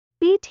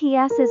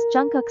BTS's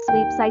Jungkook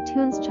sweeps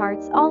iTunes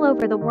charts all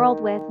over the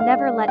world with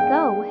Never Let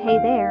Go. Hey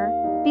there,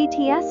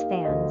 BTS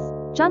fans.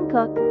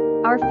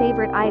 Jungkook, our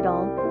favorite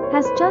idol,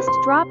 has just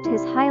dropped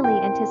his highly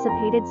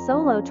anticipated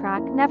solo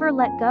track Never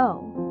Let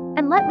Go.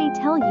 And let me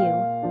tell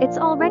you, it's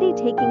already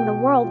taking the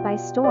world by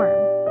storm.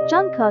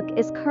 Jungkook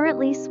is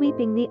currently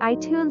sweeping the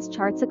iTunes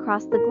charts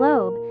across the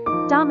globe,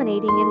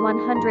 dominating in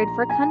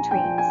 104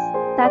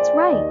 countries. That's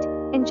right,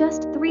 in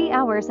just 3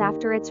 hours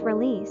after its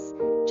release,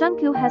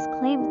 Jungkook has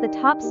claimed the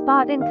top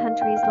spot in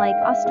countries like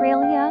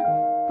Australia,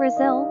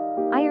 Brazil,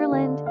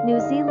 Ireland, New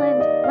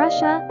Zealand,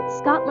 Russia,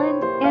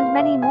 Scotland, and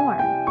many more.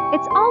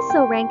 It's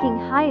also ranking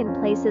high in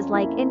places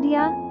like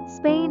India,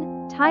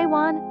 Spain,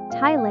 Taiwan,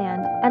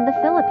 Thailand, and the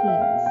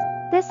Philippines.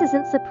 This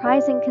isn't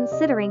surprising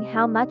considering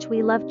how much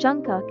we love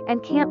Jungkook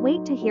and can't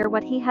wait to hear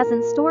what he has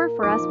in store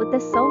for us with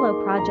this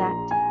solo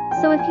project.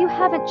 So if you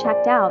haven't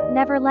checked out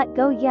Never Let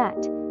Go yet,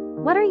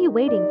 what are you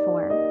waiting for?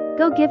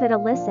 Go give it a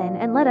listen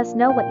and let us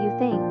know what you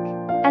think.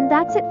 And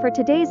that's it for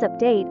today's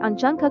update on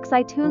Jungkook's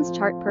iTunes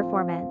chart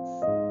performance.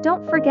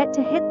 Don't forget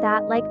to hit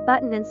that like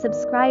button and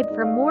subscribe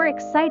for more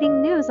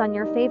exciting news on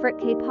your favorite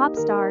K-pop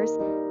stars.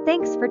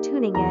 Thanks for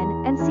tuning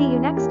in and see you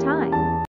next time.